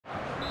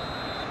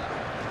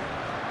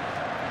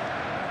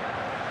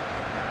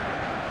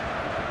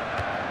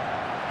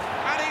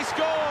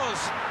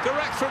scores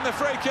direct from the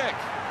free kick.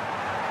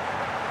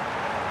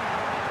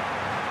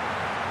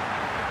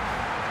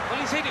 Well,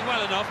 he's hit it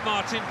well enough,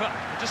 Martin, but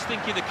I'm just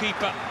thinking the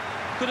keeper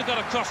could have got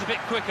across a bit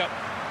quicker.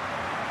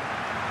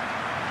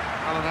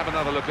 Alan, have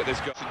another look at this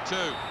goal.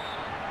 Two.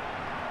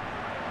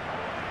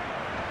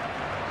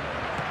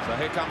 So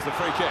here comes the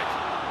free kick.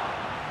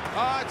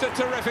 Oh, it's a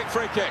terrific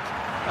free kick.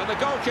 And the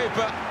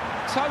goalkeeper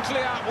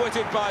totally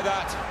outwitted by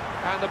that.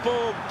 And the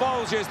ball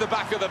bulges the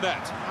back of the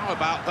net. How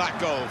about that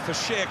goal for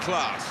sheer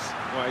class?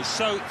 Well, he's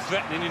so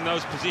threatening in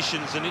those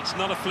positions, and it's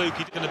not a fluke.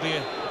 It's going to be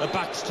a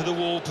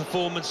backs-to-the-wall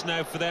performance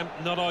now for them.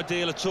 Not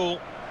ideal at all.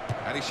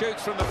 And he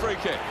shoots from the free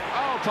kick.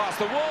 Oh, past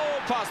the wall,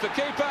 past the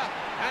keeper,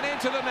 and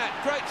into the net.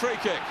 Great free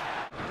kick.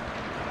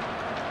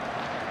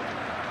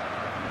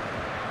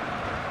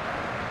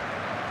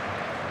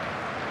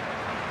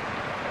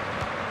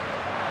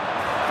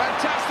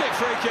 Fantastic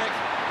free kick.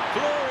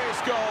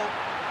 Glorious goal.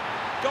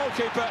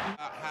 Goalkeeper.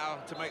 How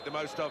to make the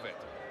most of it.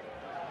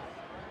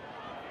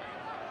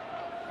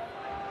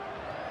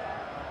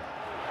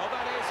 Oh,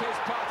 that is his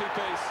party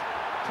piece.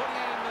 Putting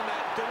it in the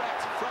net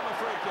direct from a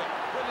free kick.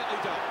 Brilliantly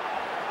done.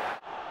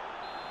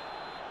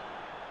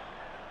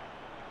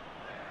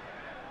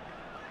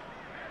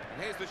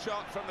 And here's the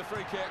shot from the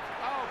free kick.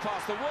 Oh,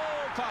 past the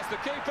wall, past the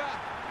keeper,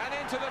 and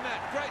into the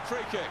net. Great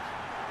free kick.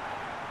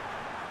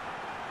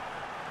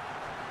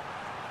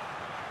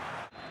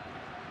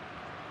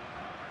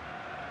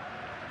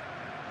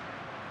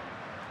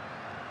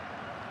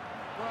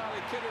 Well,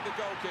 he kidded the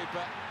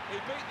goalkeeper, he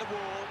beat the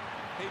wall,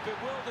 he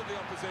bewildered the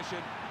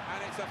opposition,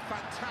 and it's a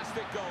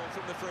fantastic goal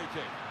from the free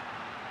kick.